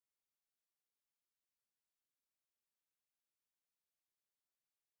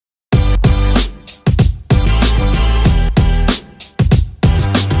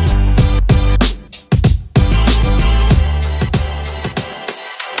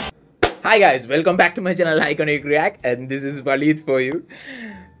Hi guys, welcome back to my channel Iconic React, and this is Walid for you.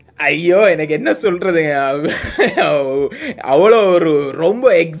 ஐயோ எனக்கு என்ன சொல்கிறதுங்க, அவ்வளோ ரொம்ப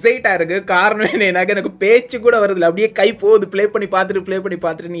எக்ஸைட்டாக இருக்குது. காரணம் என்னன்னாக்க எனக்கு பேச்சு கூட வருதில்ல, அப்படியே கை போகுது. ப்ளே பண்ணி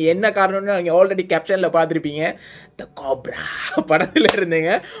பார்த்துட்டு நீ என்ன காரணம்னு நீங்கள் ஆல்ரெடி கேப்ஷனில் பார்த்துருப்பீங்க. த கோப்ரா படத்தில்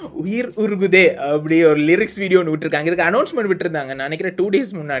இருந்தேங்க. உயிர் உருகுதே அப்படி ஒரு லிரிக்ஸ் வீடியோ ஒன்று விட்டுருக்காங்க. இதுக்கு அனௌன்ஸ்மெண்ட் விட்டுருந்தாங்க, நான் நினைக்கிறேன் 2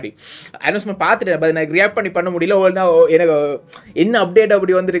 days முன்னாடி. அனௌன்ஸ்மெண்ட் பார்த்துட்டேன், பட் எனக்கு ரியாக்ட் பண்ண முடியல. எனக்கு என்ன அப்டேட்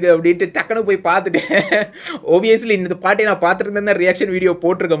அப்படி வந்திருக்கு அப்படின்ட்டு டக்குன்னு போய் பார்த்துட்டேன். ஓபியஸ்லி இந்த பாட்டை நான் பார்த்துருந்தேன், ரியாக்ஷன் வீடியோ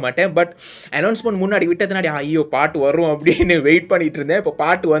போட்டிருக்க மாட்டேன். பட் அனௌன்ஸ்மெண்ட் முன்னாடி விட்டதுனாடி ஐயோ பாட்டு வரும் அப்படின்னு வெயிட் பண்ணிட்டு இருந்தேன். இப்போ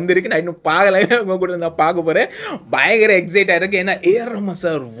பாட்டு வந்திருக்கு, நான் இன்னும் பார்க்கல, உங்க கூட நான் பார்க்க போகிறேன். பயங்கர எக்ஸைட்டாக இருக்கு. ஏன்னா ரஹ்மான்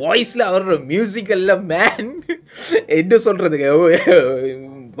சார் வாய்ஸில் அவரோட மியூசிக்கல்ல மேன் என்ன சொல்கிறதுக்கு,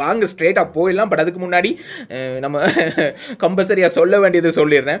 வாங்க ஸ்ட்ரெயிட்டாக போயிடலாம். பட் அதுக்கு முன்னாடி நம்ம கம்பல்சரியாக சொல்ல வேண்டியது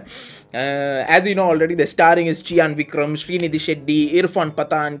சொல்லிடுறேன். As you know already, the starring is chiyaanvikram, Srinidhi Shetty, Irfan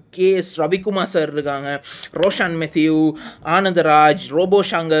Pathan, K.S. Ravikumar sir இருக்காங்க, Roshan Matthew, Anandaraj, robot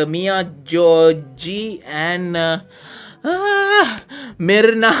Shankar, Mia ஜோர்ஜி and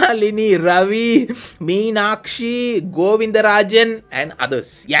Mirnalini, Ravi, Meenakshi, Govindarajan and others.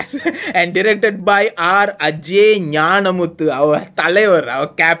 Yes, and directed by A.Gnanamuthu, our தலைவர், our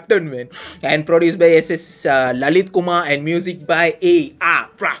captain man, and produced by S.S. Lalit Kumar and music by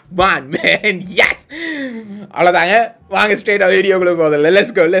arrahman man. Yes, அவ்வளோதாங்க. வாங்க straight வீடியோக்குள்ள போதல.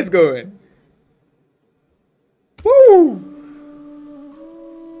 Let's go man. Woo!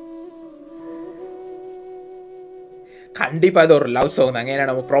 கண்டிப்பாக அது ஒரு love song தாங்க. ஏன்னா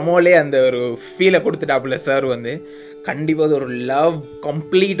நம்ம ப்ரொமோலே அந்த ஒரு ஃபீலை கொடுத்துட்டாப்புல சார் வந்து. கண்டிப்பாக அது ஒரு லவ்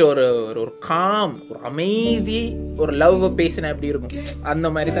கம்ப்ளீட், ஒரு காம், ஒரு அமைதி, ஒரு லவ் பேசினா எப்படி இருக்கும் அந்த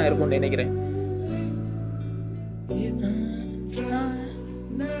மாதிரி தான் இருக்கும்னு நினைக்கிறேன்.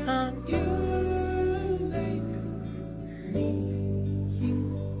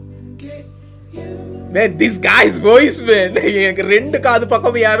 Man, this guy's voice, man. எனக்கு 2 காது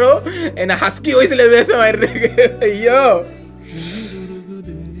பக்கம் யாரோ என்ன ஹஸ்கி வாய்ஸ்ல பேச மாதிரி இருக்கு. ஐயோ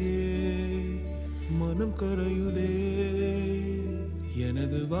மனம் கரையுதே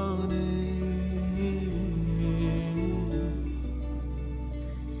எனது வானே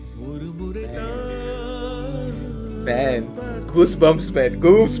ஒரு முறை தான். Man, goosebumps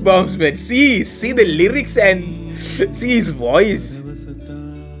man. See the lyrics and see his voice.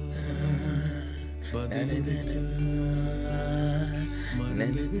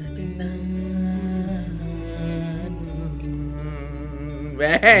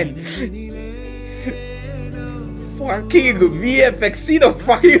 Man, fucking VFX, see the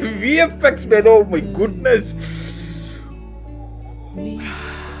fucking VFX, man. Oh my goodness,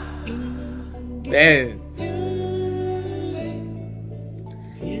 man.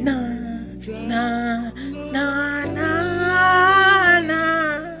 Na na na na na,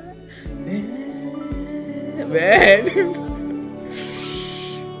 man.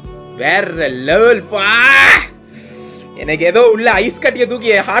 வேற லெவல் பா. எனக்கு ஏதோ உள்ள ஐஸ் கட்டிய தூக்கி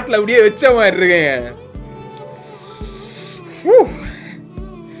ஹார்ட்ல அப்படியே வச்ச மாதிரி இருக்குங்க.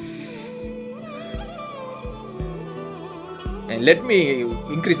 And let me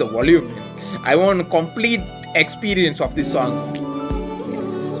increase the volume. I want complete experience of this song.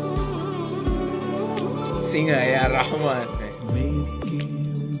 Yes. Singer Rahman.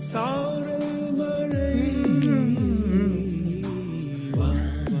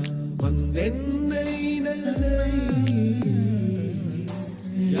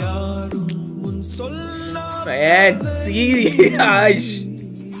 Man,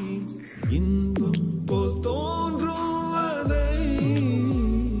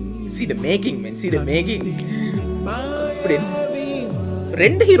 see the making, man. See the making.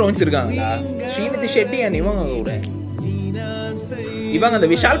 ரெண்டு ஹீரோயின்ஸ் இருக்காங்களா, ஸ்ரீநிதி ஷெட்டி அண்ட் இவங்க கூட. இவங்க அந்த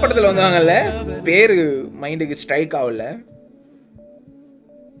விஷால் படத்தில் வந்தாங்கல்ல, பேரு மைண்டுக்கு ஸ்ட்ரைக் ஆகல.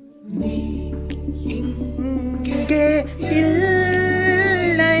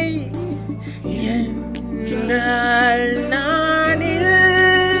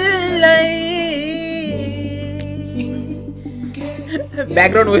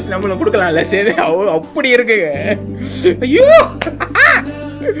 பேக்ரவுண்ட் வாய்ஸ் நம்மளும் கொடுக்கலாம்ல, சரி அப்படி இருக்குங்க. ஐயோ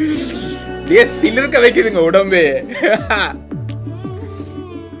சிலிர்க்க வைக்குதுங்க உடம்பு.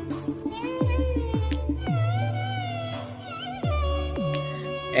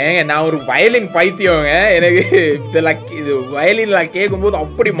 ஏங்க நான் ஒரு வயலின் பைத்தியங்க. எனக்கு இதெல்லாம் இது வயலின்லாம் கேட்கும்போது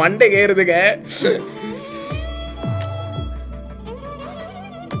அப்படி மண்டை கேறுதுங்க.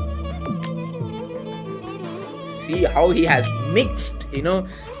 See how he has mixed, you know,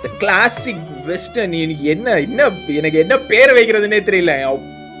 the classic western. எனக்கு என்ன பேர் வைக்கிறதுனே தெரியல,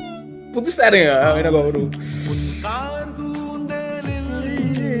 புதுசா இருக்கு எனக்கு. ஒரு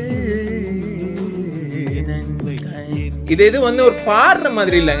இது வந்து ஒரு பாடுற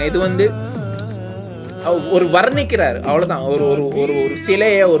மாதிரி இல்லைங்க, இது வந்து ஒரு வர்ணிக்கிறாரு அவ்வளோதான். ஒரு ஒரு ஒரு ஒரு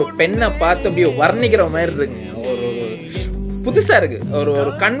சிலையை ஒரு பெண்ணை பார்த்து அப்படியே வர்ணிக்கிற மாதிரி இருக்குங்க. ஒரு புதுசா இருக்கு, ஒரு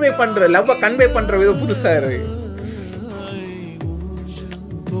ஒரு கன்வே பண்ற லவ்வ கன்வே பண்ற விதம் புதுசா இருக்கு.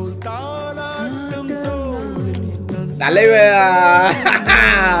 தலைவா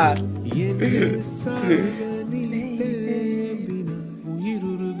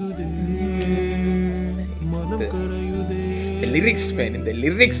லிரிக்ஸ் மேன், இந்த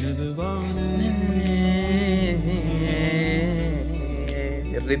லிரிக்ஸ்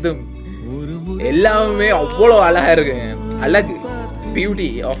ரிதம் எல்லாமே அவ்வளோ அழகா இருக்குங்க. அழகு, beauty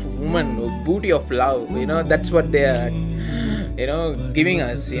of woman, beauty of love, you know that's what they are you know giving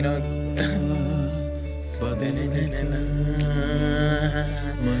us you know.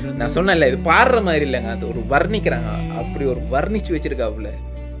 நான் சொன்னேன்ல இது பாடுற மாதிரி இல்லைங்க, அது ஒரு வர்ணிக்கிறாங்க, அப்படி ஒரு வர்ணிச்சு வச்சிருக்காப்புல,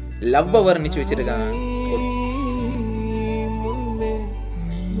 லவ்வ வர்ணிச்சு வச்சிருக்காங்க.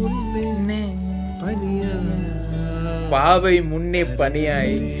 பாவை முன்னே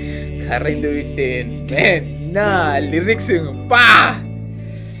பனியாய் கரைந்து விட்டேன். லிரிக்ஸ் பா,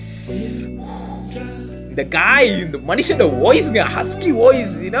 இந்த guy, இந்த மனுஷனோட வாய்ஸ்ங்க, husky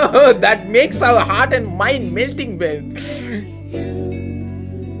voice, you know, that makes our heart and mind melting, man.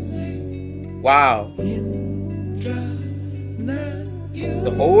 Wow.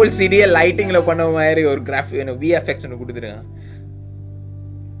 The whole CD lightingல பண்ண மாதிரி ஒரு கிராஃபிக், VFX ஒன்று கொடுத்துருங்க.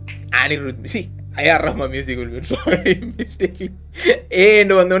 see arrahman music will be sorry mistakenly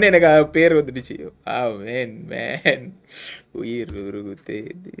and வந்தோடனே எனக்கு பேர் வந்துடுச்சு. man uyirurugudhey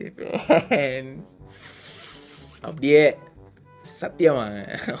அப்படியே சத்தியமா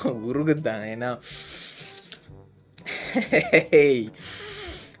உருகுதான். ஏன்னா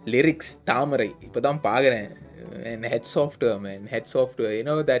லிரிக்ஸ் தாமரை இப்போதான் பார்க்குறேன். heads off to her, man, heads off to her. You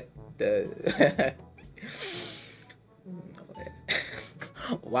know that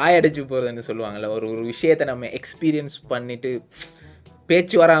வாயடிச்சு போகிறதுன்னு சொல்லுவாங்கள்ல, ஒரு ஒரு விஷயத்தை நம்ம எக்ஸ்பீரியன்ஸ் பண்ணிவிட்டு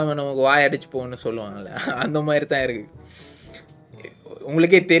பேச்சு வராமல் நமக்கு வாயடிச்சு போகணுன்னு சொல்லுவாங்கள்ல, அந்த மாதிரி தான் இருக்குது.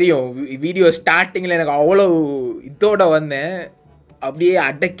 உங்களுக்கே தெரியும், வீடியோ ஸ்டார்டிங்கில் எனக்கு அவ்வளோ இதோட வந்தேன், அப்படியே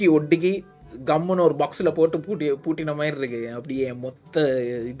அடக்கி ஒடுக்கி கம்முன்னு ஒரு பாக்ஸில் போட்டு பூட்டின மாதிரி இருக்குது, அப்படியே மொத்த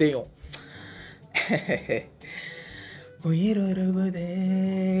இதையும். uyirurugudhey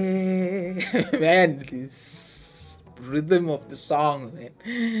man, this rhythm of the song, man.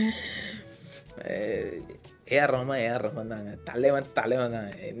 Rahman தாங்க தலைவன்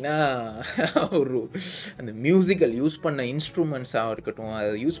தான். என்ன ஒரு அந்த மியூசிக்கல் யூஸ் பண்ண இன்ஸ்ட்ருமெண்ட்ஸாக இருக்கட்டும், அதை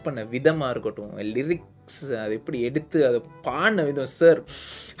யூஸ் பண்ண விதமாக இருக்கட்டும், லிரிக்ஸ் அதை எப்படி எடுத்து அதை பாடின விதம், சார்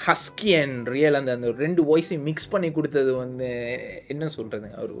ஹஸ்கி அண்ட் ரியல் அந்த அந்த ரெண்டு வாய்ஸையும் மிக்ஸ் பண்ணி கொடுத்தது வந்து என்ன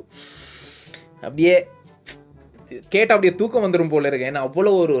சொல்கிறதுங்க, ஒரு அப்படியே கேட்டால் அப்படியே தூக்கம் வந்துடும் போல இருக்கு. ஏன்னா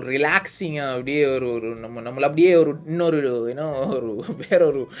அவ்வளோ ஒரு ரிலாக்ஸிங்காக அப்படியே ஒரு ஒரு நம்மளை அப்படியே ஒரு இன்னொரு ஏன்னா ஒரு வேற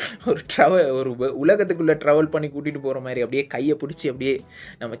ஒரு ஒரு உலகத்துக்குள்ளே ட்ராவல் பண்ணி கூட்டிகிட்டு போகிற மாதிரி, அப்படியே கையை பிடிச்சி அப்படியே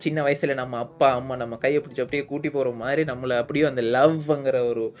நம்ம சின்ன வயசில் நம்ம அப்பா அம்மா நம்ம கையை பிடிச்சி அப்படியே கூட்டி போகிற மாதிரி, நம்மளை அப்படியே அந்த லவ்ங்கிற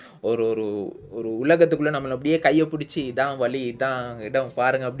ஒரு ஒரு ஒரு ஒரு உலகத்துக்குள்ளே நம்மளை அப்படியே கையை பிடிச்சி இதான் வழி இதான் இடம்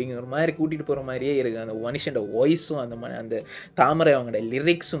பாருங்க அப்படிங்கிற மாதிரி கூட்டிகிட்டு போகிற மாதிரியே இருக்குது. அந்த மனுஷனோட வாய்ஸும் அந்த தாமரை அவங்களோட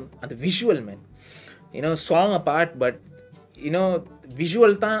லிரிக்ஸும் அந்த visual, man, song apart, but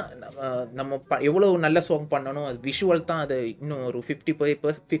visual தான் நம்ம எவ்வளோ நல்ல சாங் பண்ணணும், அது விஷுவல் தான். அது இன்னும் ஒரு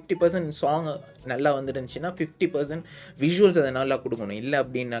 50% சாங் நல்லா வந்துருந்துச்சுன்னா 50% விஷுவல்ஸ் அதை நல்லா கொடுக்கணும். இல்லை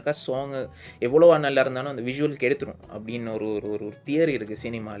அப்படின்னாக்கா சாங் எவ்வளோ நல்லா இருந்தாலும் அந்த விஷுவலுக்கு எடுத்துரும் அப்படின்னு ஒரு ஒரு தியரி இருக்குது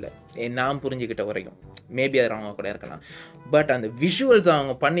சினிமாவில், நான் புரிஞ்சுக்கிட்ட வரைக்கும். மேபி அது அவங்க கூட இருக்கலாம். பட் அந்த விஷுவல்ஸ்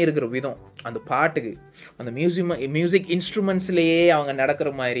அவங்க பண்ணியிருக்கிற விதம், அந்த பாட்டுக்கு அந்த மியூசிக் இன்ஸ்ட்ருமெண்ட்ஸ்லேயே அவங்க நடக்கிற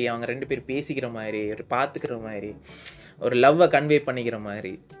மாதிரி, அவங்க ரெண்டு பேர் பேசிக்கிற மாதிரி, ஒரு பார்த்துக்கிற மாதிரி, ஒரு லவ்வை கன்வே பண்ணிக்கிற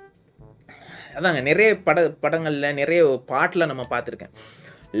மாதிரி, அதாங்க நிறைய படங்களில் நிறைய பாட்டில் நம்ம பார்த்துருக்கேன்.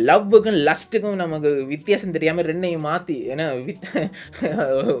 லவ்வுக்கும் லஸ்ட்டுக்கும் நமக்கு வித்தியாசம் தெரியாமல் ரெண்டையும் மாற்றி, ஏன்னா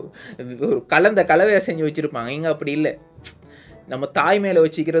ஒரு கலவையை செஞ்சு வச்சுருப்பாங்க. இங்கே அப்படி இல்லை. நம்ம தாய் மேலே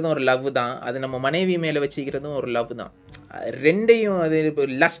வச்சுக்கிறதும் ஒரு லவ் தான், அது நம்ம மனைவி மேலே வச்சுக்கிறதும் ஒரு லவ் தான். ரெண்டையும் அது இப்போ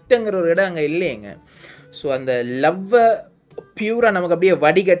லஸ்ட்டுங்கிற ஒரு இடம் அங்கே இல்லையேங்க. ஸோ அந்த லவ்வை பியூராக நமக்கு அப்படியே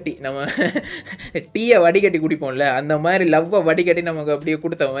வடிகட்டி, நம்ம டீயை வடிகட்டி குடிப்போம்ல, அந்த மாதிரி லவ்வை வடிகட்டி நமக்கு அப்படியே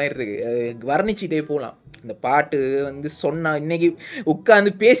கொடுத்த மாதிரி இருக்குது. அது வர்ணிச்சிட்டே போகலாம். இந்த பாட்டு வந்து சொன்னால் இன்றைக்கி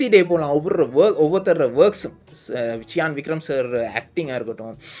உட்காந்து பேசிகிட்டே போகலாம். ஒவ்வொருத்தர ஒர்க்ஸும், chiyaanvikram சார் ஆக்டிங்காக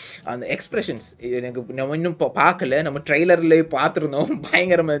இருக்கட்டும், அந்த எக்ஸ்ப்ரெஷன்ஸ் எனக்கு நம்ம இன்னும் பார்க்கல, நம்ம ட்ரெய்லர்லேயே பார்த்துருந்தோம்,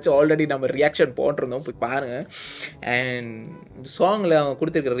 பயங்கரமாக இருந்துச்சு. ஆல்ரெடி நம்ம ரியாக்ஷன் போட்டிருந்தோம், போய் பாருங்கள். அண்ட் இந்த சாங்கில் அவங்க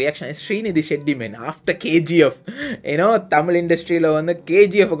கொடுத்துருக்குற reaction, Srinidhi Shetty, man, after KGF, Tamil இண்டஸ்ட்ரியில் வந்து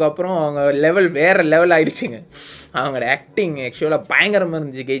KGFக்கு அப்புறம் அவங்க வேறு லெவல் ஆகிடுச்சிங்க. அவங்களோட ஆக்டிங் ஆக்சுவலாக பயங்கரமாக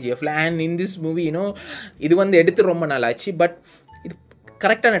இருந்துச்சு KGFல. அண்ட் இன் திஸ் மூவி இது வந்து எடுத்து ரொம்ப நாள் ஆச்சு. பட் இது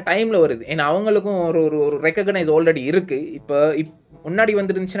கரெக்டான டைமில் வருது. ஏன்னா அவங்களுக்கும் ஒரு ஒரு ரெக்கக்னைஸ் ஆல்ரெடி இருக்குது. இப்போ முன்னாடி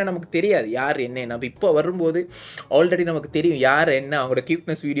வந்துருந்துச்சுன்னா நமக்கு தெரியாது யார் என்ன. நம்ம இப்போ வரும்போது ஆல்ரெடி நமக்கு தெரியும் யார் என்ன. அவங்களோட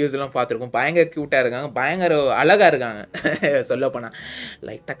க்யூட்னஸ் வீடியோஸ் எல்லாம் பார்த்துருக்கோம். பயங்கர க்யூட்டாக இருக்காங்க, பயங்கர அழகாக இருக்காங்க. சொல்லப்போனால்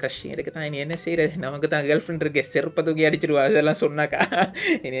லைட்டாக க்ரஷ் இருக்குது தான். இனி என்ன செய்கிறது, நமக்கு தான் கேர்ள் ஃப்ரெண்ட் இருக்கு, செருப்பை தூக்கி அடிச்சிடுவா அதெல்லாம் சொன்னாக்கா.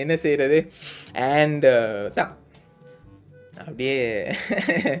 இனி என்ன செய்கிறது. அண்ட் தான் அப்படியே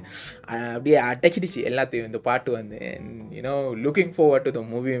அப்படியே அடக்கிடுச்சு எல்லாத்தையும் இந்த பாட்டு வந்து. You know looking forward to the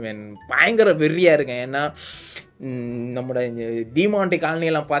movie man. பயங்கர வெறியாக இருக்கேன். ஏன்னா நம்மளோட டிமாண்டே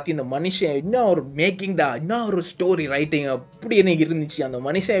காலனியெல்லாம் பார்த்து இந்த மனுஷன் இன்னும் ஒரு மேக்கிங்டா, இன்னும் ஒரு ஸ்டோரி ரைட்டிங் அப்படி எனக்கு இருந்துச்சு. அந்த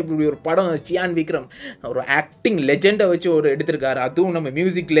மனுஷன் இப்படி ஒரு படம் சியான் விக்ரம் ஒரு ஆக்டிங் லெஜெண்டை வச்சு ஒரு எடுத்திருக்காரு. அதுவும் நம்ம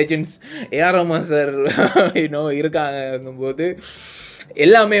music legends AR Rahman sir இன்னும் இருக்காங்கும்போது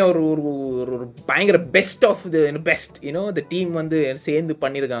எல்லாமே ஒரு ஒரு பயங்கர பெஸ்ட் ஆஃப் த பெஸ்ட் இந்த டீம் வந்து சேர்ந்து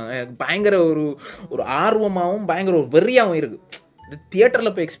பண்ணியிருக்காங்க. எனக்கு பயங்கர ஒரு ஆர்வமாகவும் பயங்கர ஒரு வெறியாகவும் இருக்குது. இது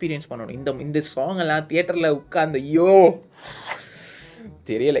தியேட்டரில் போய் எக்ஸ்பீரியன்ஸ் பண்ணணும். இந்த சாங்கெல்லாம் தியேட்டரில் உட்காந்து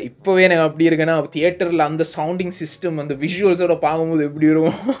தெரியல. இப்போவே எனக்கு அப்படி இருக்குன்னா தியேட்டரில் அந்த சவுண்டிங் சிஸ்டம் அந்த விஷுவல்ஸோட பார்க்கும்போது எப்படி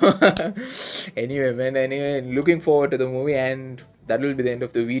இருக்கும். Anyway looking forward to the movie and that will be the end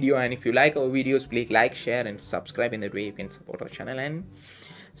of the video. And if you like our videos, please like, share and subscribe. In that way you can support our channel, and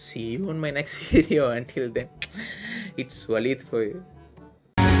see you on my next video. Until then, it's Walid for you.